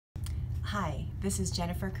Hi, this is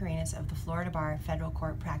Jennifer Carinas of the Florida Bar Federal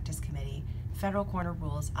Court Practice Committee, Federal Corner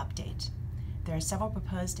Rules Update. There are several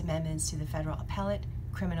proposed amendments to the Federal Appellate,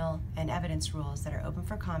 Criminal, and Evidence Rules that are open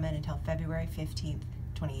for comment until February 15,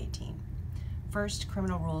 2018. First,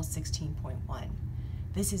 Criminal Rule 16.1.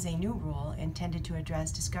 This is a new rule intended to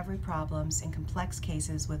address discovery problems in complex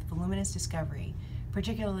cases with voluminous discovery,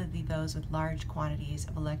 particularly those with large quantities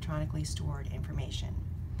of electronically stored information.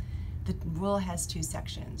 The rule has two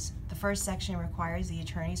sections. The first section requires the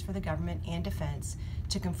attorneys for the government and defense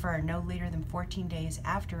to confer no later than 14 days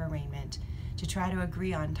after arraignment to try to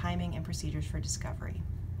agree on timing and procedures for discovery.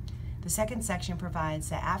 The second section provides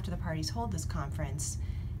that after the parties hold this conference,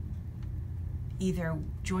 either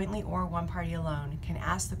jointly or one party alone can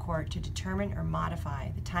ask the court to determine or modify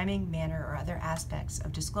the timing, manner, or other aspects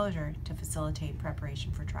of disclosure to facilitate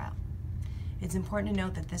preparation for trial. It's important to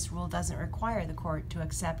note that this rule doesn't require the court to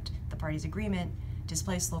accept the parties' agreement,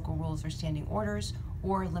 displace local rules or standing orders,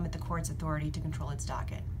 or limit the court's authority to control its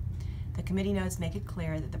docket. The committee notes make it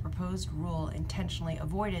clear that the proposed rule intentionally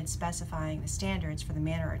avoided specifying the standards for the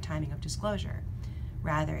manner or timing of disclosure.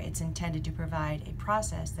 Rather, it's intended to provide a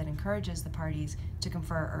process that encourages the parties to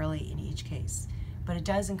confer early in each case. But it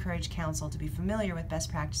does encourage counsel to be familiar with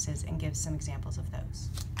best practices and gives some examples of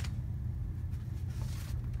those.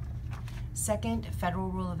 Second, Federal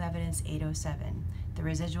Rule of Evidence 807, the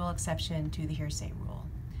residual exception to the hearsay rule.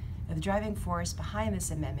 Now, the driving force behind this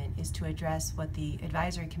amendment is to address what the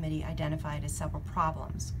advisory committee identified as several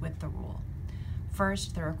problems with the rule.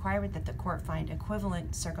 First, the requirement that the court find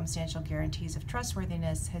equivalent circumstantial guarantees of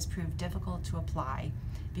trustworthiness has proved difficult to apply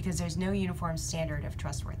because there's no uniform standard of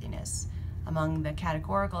trustworthiness. Among the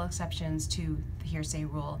categorical exceptions to the hearsay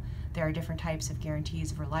rule, there are different types of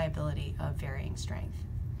guarantees of reliability of varying strength.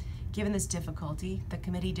 Given this difficulty, the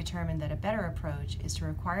committee determined that a better approach is to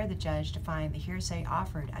require the judge to find the hearsay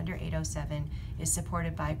offered under 807 is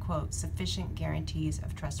supported by, quote, sufficient guarantees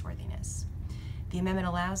of trustworthiness. The amendment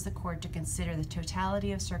allows the court to consider the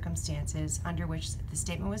totality of circumstances under which the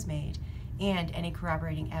statement was made and any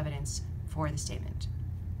corroborating evidence for the statement.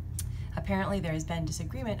 Apparently, there has been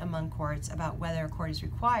disagreement among courts about whether a court is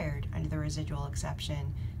required under the residual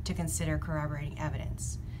exception to consider corroborating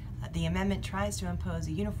evidence. The amendment tries to impose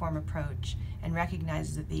a uniform approach and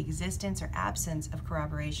recognizes that the existence or absence of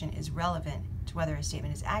corroboration is relevant to whether a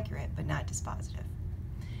statement is accurate but not dispositive.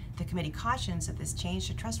 The committee cautions that this change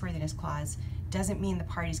to trustworthiness clause doesn't mean the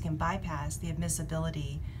parties can bypass the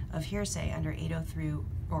admissibility of hearsay under 803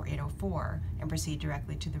 or 804 and proceed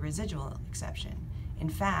directly to the residual exception. In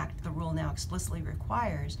fact, the rule now explicitly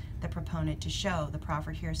requires the proponent to show the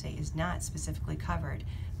proffered hearsay is not specifically covered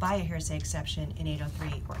by a hearsay exception in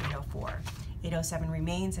 803 or 804. 807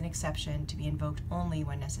 remains an exception to be invoked only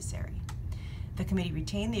when necessary. The committee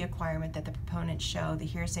retained the requirement that the proponent show the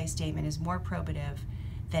hearsay statement is more probative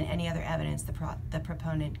than any other evidence the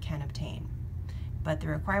proponent can obtain. But the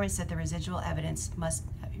requirements that the residual evidence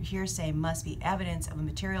hearsay must be evidence of a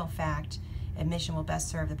material fact, admission will best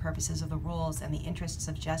serve the purposes of the rules and the interests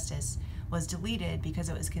of justice, was deleted because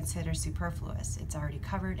it was considered superfluous. It's already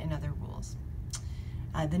covered in other rules.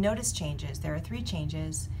 The notice changes. There are three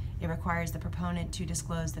changes. It requires the proponent to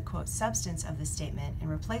disclose the, quote, substance of the statement and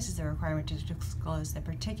replaces the requirement to disclose the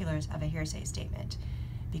particulars of a hearsay statement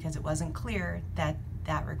because it wasn't clear that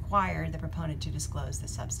that required the proponent to disclose the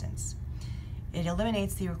substance. It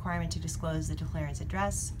eliminates the requirement to disclose the declarant's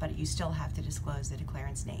address, but you still have to disclose the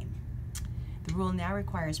declarant's name. The rule now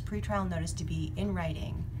requires pretrial notice to be in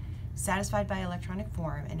writing, satisfied by electronic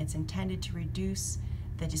form, and it's intended to reduce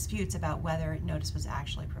the disputes about whether notice was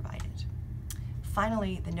actually provided.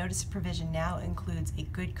 Finally, the notice provision now includes a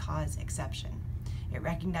good cause exception. It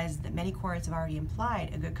recognizes that many courts have already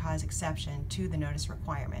implied a good cause exception to the notice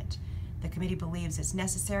requirement. The committee believes it's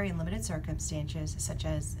necessary in limited circumstances, such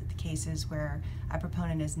as the cases where a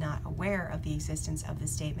proponent is not aware of the existence of the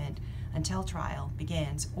statement until trial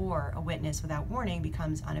begins, or a witness without warning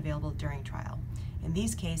becomes unavailable during trial. In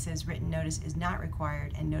these cases, written notice is not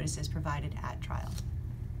required and notice is provided at trial.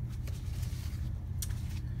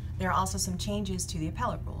 There are also some changes to the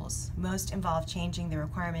appellate rules. Most involve changing the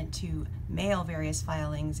requirement to mail various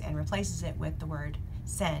filings and replaces it with the word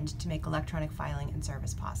send to make electronic filing and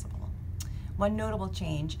service possible. One notable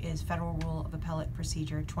change is Federal Rule of Appellate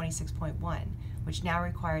Procedure 26.1, which now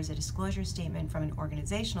requires a disclosure statement from an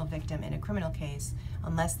organizational victim in a criminal case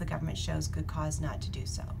unless the government shows good cause not to do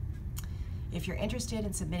so. If you're interested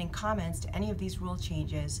in submitting comments to any of these rule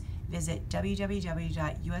changes, visit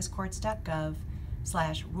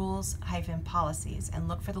www.uscourts.gov/rules-policies and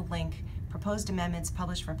look for the link Proposed Amendments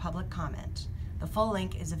Published for Public Comment. The full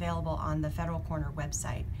link is available on the Federal Corner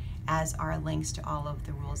website, as are links to all of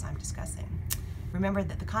the rules I'm discussing. Remember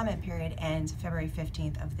that the comment period ends February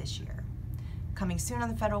 15th of this year. Coming soon on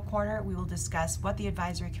the Federal Corner, we will discuss what the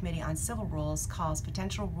Advisory Committee on Civil Rules calls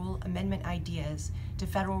potential rule amendment ideas to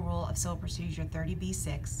Federal Rule of Civil Procedure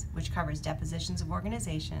 30b-6, which covers depositions of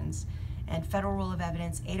organizations, and Federal Rule of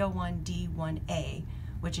Evidence 801d1a,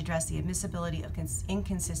 which address the admissibility of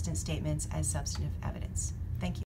inconsistent statements as substantive evidence. Thank you.